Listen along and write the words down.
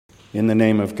In the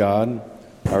name of God,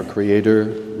 our Creator,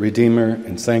 Redeemer,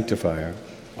 and Sanctifier.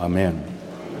 Amen.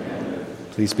 Amen.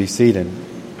 Please be seated.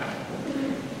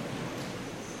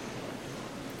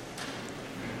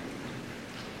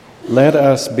 Let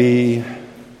us be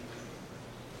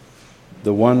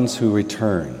the ones who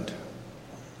returned,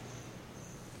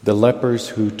 the lepers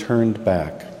who turned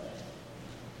back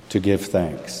to give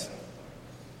thanks.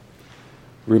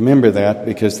 Remember that,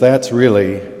 because that's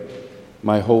really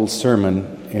my whole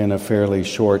sermon in a fairly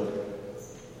short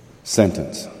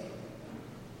sentence.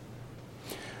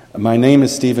 My name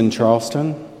is Stephen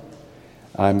Charleston.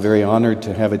 I'm very honored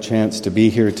to have a chance to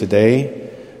be here today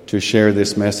to share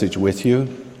this message with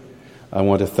you. I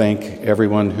want to thank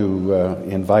everyone who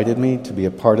invited me to be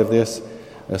a part of this,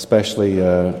 especially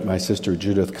my sister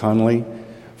Judith Conley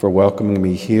for welcoming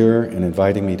me here and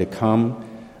inviting me to come,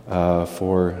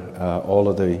 for all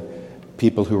of the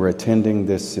people who are attending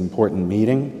this important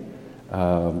meeting,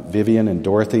 Vivian and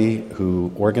Dorothy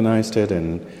who organized it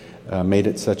and made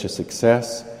it such a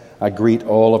success. I greet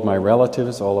all of my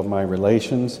relatives, all of my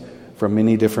relations from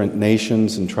many different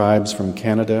nations and tribes from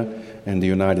Canada and the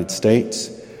United States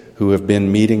who have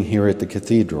been meeting here at the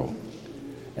cathedral.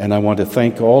 And I want to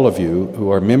thank all of you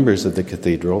who are members of the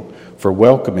cathedral for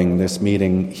welcoming this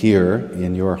meeting here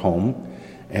in your home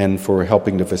and for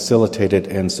helping to facilitate it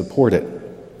and support it.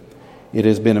 It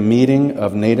has been a meeting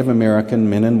of Native American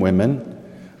men and women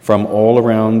from all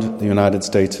around the United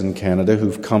States and Canada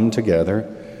who've come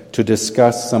together to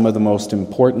discuss some of the most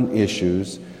important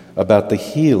issues about the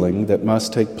healing that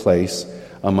must take place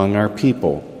among our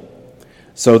people.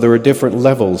 So there are different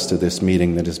levels to this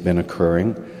meeting that has been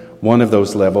occurring. One of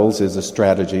those levels is a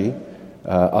strategy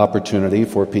opportunity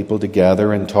for people to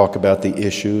gather and talk about the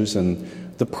issues and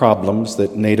the problems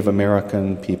that Native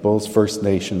American peoples, First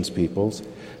Nations peoples,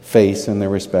 face in their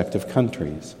respective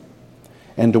countries,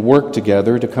 and to work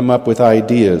together to come up with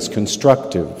ideas,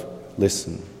 constructive,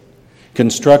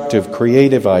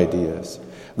 creative ideas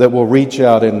that will reach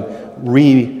out and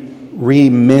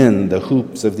remend the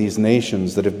hoops of these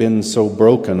nations that have been so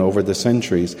broken over the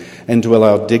centuries, and to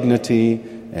allow dignity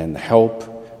and help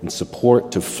and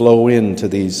support to flow into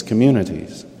these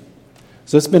communities.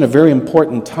 So it's been a very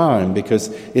important time because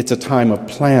it's a time of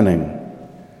planning,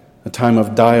 a time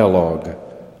of dialogue,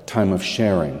 time of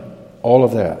sharing. All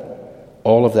of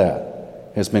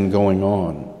that has been going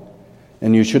on.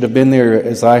 And you should have been there,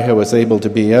 as I was able to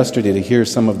be yesterday, to hear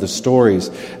some of the stories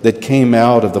that came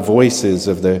out of the voices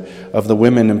of the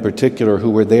women in particular who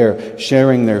were there,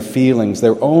 sharing their feelings,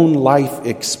 their own life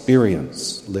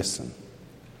experience. Listen.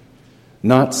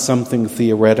 Not something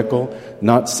theoretical,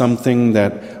 not something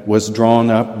that was drawn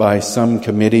up by some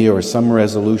committee or some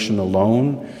resolution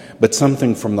alone, but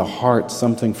something from the heart,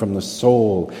 something from the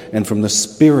soul and from the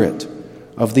spirit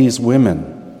of these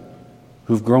women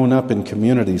who've grown up in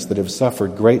communities that have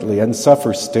suffered greatly and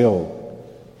suffer still,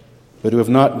 but who have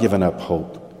not given up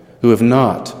hope, who have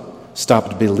not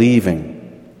stopped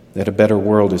believing that a better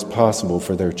world is possible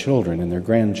for their children and their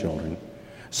grandchildren.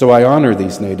 So I honor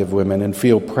these Native women and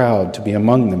feel proud to be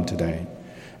among them today,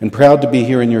 and proud to be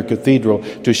here in your cathedral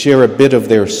to share a bit of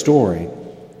their story.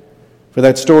 For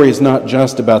that story is not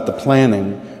just about the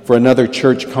planning for another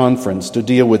church conference to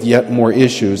deal with yet more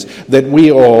issues that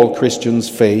we all Christians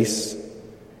face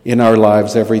in our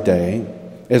lives every day.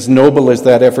 As noble as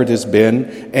that effort has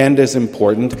been and as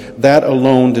important, that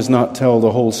alone does not tell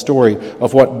the whole story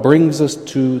of what brings us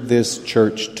to this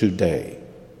church today.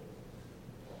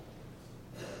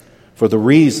 For the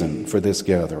reason for this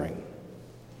gathering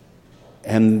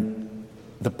and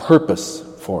the purpose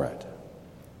for it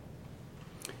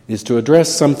is to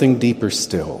address something deeper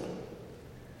still.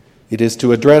 It is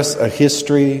to address a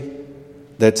history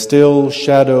that still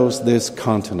shadows this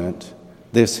continent,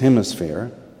 this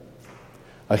hemisphere,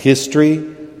 a history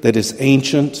that is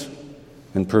ancient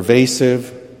and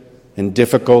pervasive and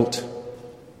difficult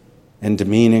and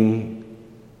demeaning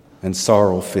and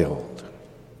sorrow-filled.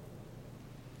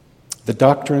 The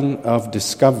doctrine of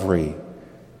discovery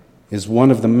is one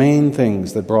of the main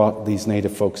things that brought these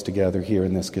Native folks together here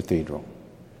in this cathedral.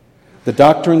 The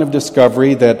doctrine of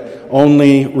discovery that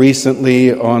only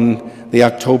recently on the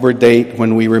October date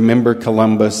when we remember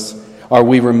Columbus are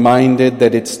we reminded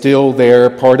that it's still there,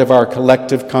 part of our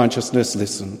collective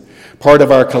consciousness, part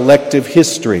of our collective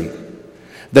history,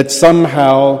 that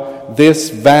somehow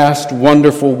this vast,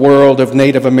 wonderful world of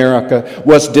Native America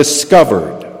was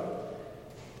discovered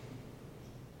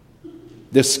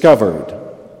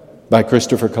by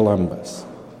Christopher Columbus,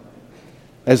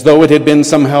 as though it had been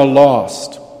somehow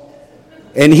lost.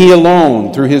 And he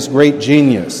alone, through his great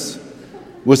genius,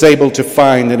 was able to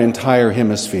find an entire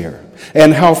hemisphere.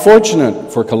 And how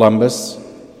fortunate for Columbus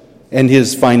and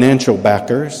his financial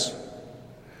backers,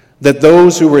 that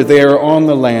those who were there on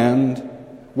the land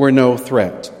were no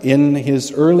threat. In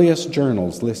his earliest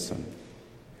journals, listen,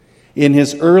 in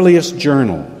his earliest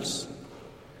journals,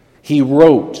 he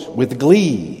wrote with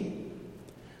glee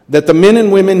that the men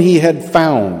and women he had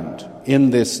found in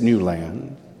this new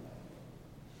land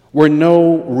were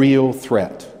no real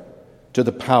threat to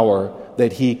the power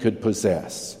that he could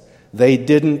possess. They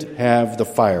didn't have the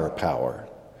firepower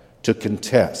to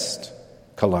contest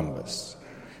Columbus.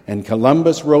 And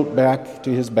Columbus wrote back to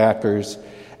his backers,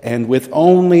 and with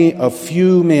only a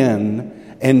few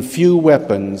men and few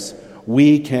weapons,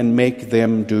 we can make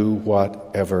them do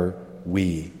whatever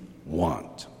we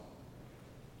want.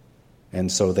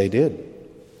 And so they did,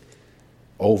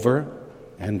 over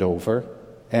and over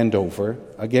and over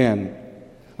again,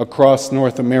 across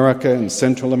North America and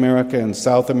Central America and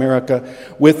South America.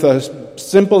 With a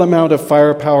simple amount of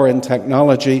firepower and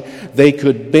technology, they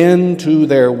could bend to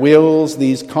their wills,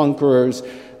 these conquerors,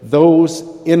 those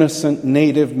innocent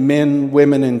native men,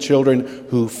 women, and children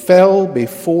who fell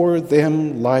before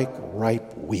them like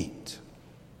ripe wheat,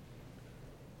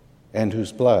 and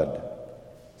whose blood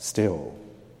still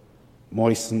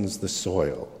moistens the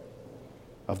soil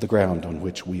of the ground on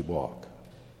which we walk.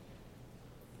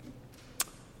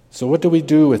 So what do we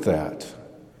do with that,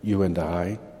 you and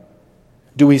I?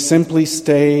 Do we simply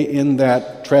stay in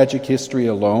that tragic history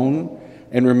alone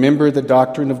and remember the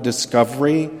doctrine of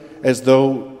discovery as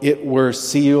though it were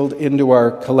sealed into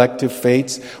our collective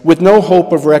fates with no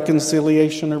hope of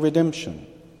reconciliation or redemption?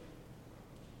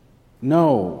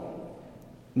 No,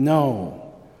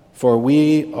 for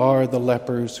we are the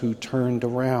lepers who turned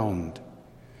around.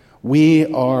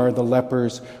 We are the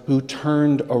lepers who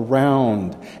turned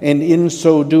around, and in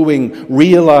so doing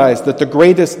realized that the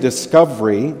greatest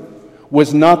discovery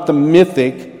was not the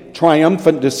mythic,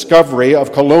 triumphant discovery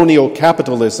of colonial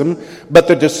capitalism, but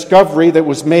the discovery that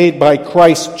was made by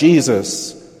Christ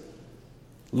Jesus.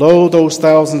 Lo, those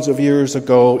thousands of years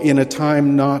ago, in a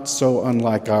time not so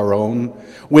unlike our own,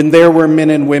 when there were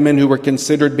men and women who were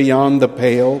considered beyond the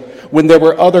pale, when there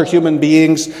were other human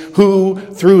beings who,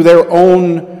 through their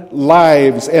own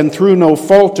lives and through no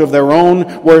fault of their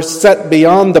own, were set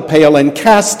beyond the pale and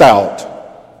cast out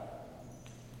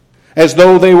as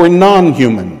though they were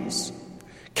non-humans,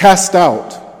 cast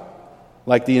out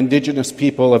like the indigenous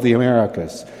people of the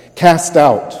Americas, cast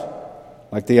out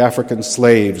like the African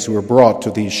slaves who were brought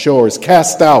to these shores,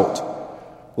 cast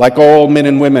out like all men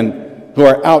and women who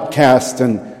are outcast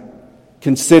and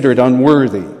considered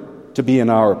unworthy to be in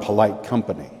our polite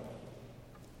company.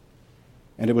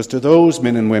 And it was to those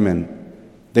men and women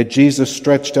that Jesus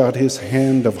stretched out his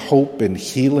hand of hope and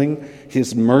healing,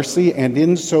 his mercy, and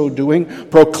in so doing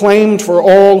proclaimed for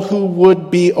all who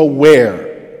would be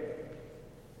aware,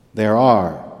 there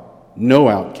are no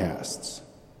outcasts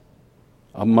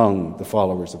among the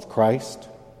followers of Christ.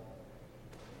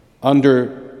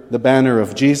 Under the banner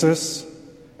of Jesus,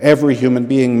 every human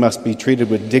being must be treated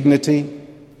with dignity,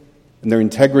 and their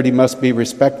integrity must be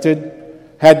respected.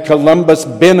 Had Columbus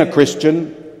been a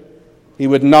Christian, he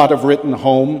would not have written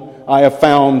home, I have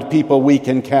found people we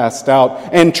can cast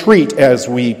out and treat as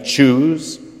we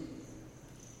choose.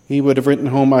 He would have written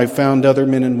home, I found other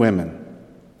men and women,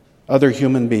 other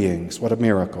human beings. What a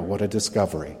miracle, what a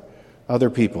discovery. Other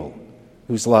people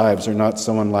whose lives are not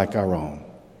so unlike our own.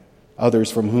 Others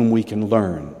from whom we can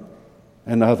learn,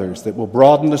 and others that will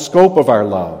broaden the scope of our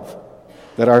love,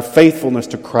 that our faithfulness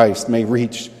to Christ may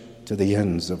reach to the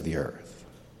ends of the earth.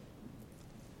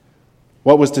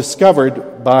 What was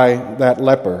discovered by that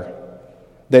leper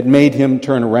that made him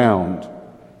turn around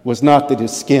was not that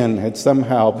his skin had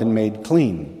somehow been made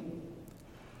clean.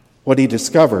 What he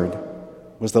discovered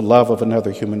was the love of another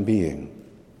human being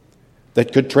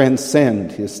that could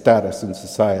transcend his status in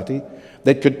society,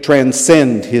 that could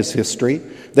transcend his history,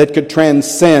 that could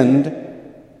transcend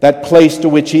that place to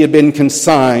which he had been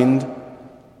consigned,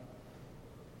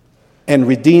 and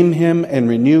redeem him and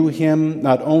renew him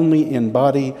not only in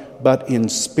body but in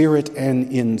spirit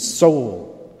and in soul.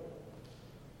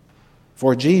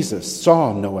 For Jesus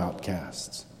saw no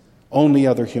outcasts, only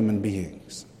other human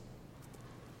beings.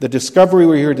 The discovery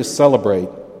we're here to celebrate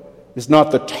is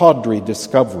not the tawdry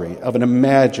discovery of an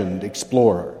imagined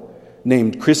explorer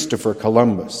named Christopher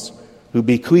Columbus, who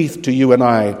bequeathed to you and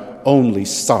I only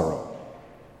sorrow.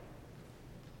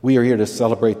 We are here to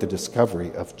celebrate the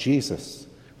discovery of Jesus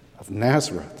of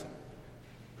Nazareth,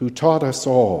 who taught us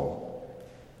all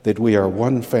that we are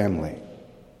one family,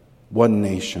 one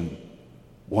nation,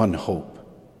 one hope,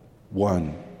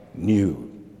 one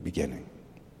new beginning.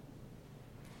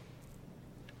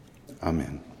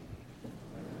 Amen.